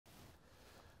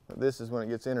But this is when it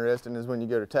gets interesting, is when you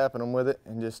go to tapping them with it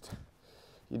and just,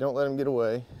 you don't let them get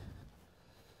away.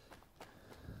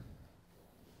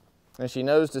 And she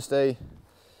knows to stay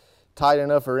tight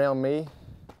enough around me,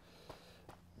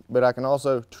 but I can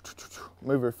also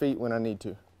move her feet when I need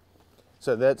to.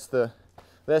 So that's the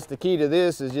key to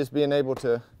this, is just being able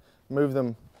to move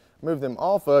them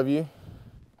off of you,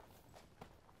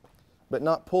 but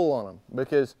not pull on them.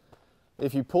 Because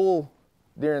if you pull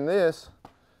during this,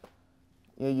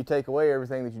 you know, you take away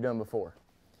everything that you've done before.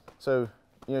 So,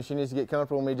 you know, she needs to get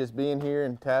comfortable with me just being here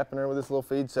and tapping her with this little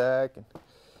feed sack. And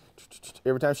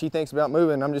every time she thinks about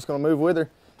moving, I'm just going to move with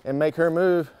her and make her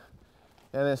move,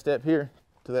 and then step here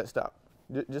to that stop,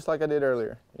 just like I did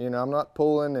earlier. You know, I'm not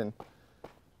pulling and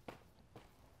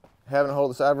having to hold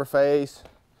the side of her face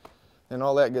and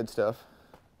all that good stuff.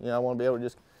 You know, I want to be able to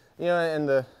just, you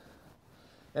know,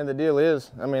 and the deal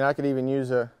is, I mean, I could even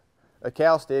use a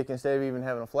cow stick instead of even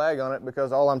having a flag on it,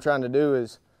 because all I'm trying to do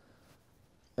is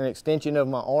an extension of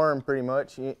my arm pretty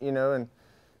much, you know, and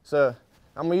so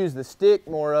I'm going to use the stick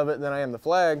more of it than I am the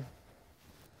flag,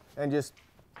 and just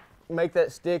make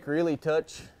that stick really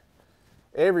touch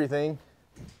everything.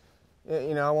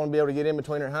 You know, I want to be able to get in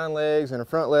between her hind legs and her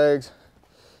front legs.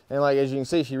 And like, as you can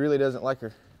see, she really doesn't like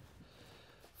her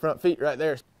front feet right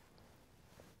there.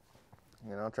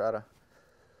 You know, I'll try to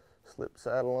slip the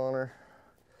saddle on her,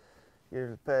 get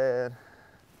her the pad.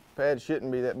 Pad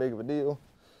shouldn't be that big of a deal,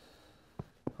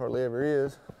 hardly ever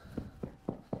is.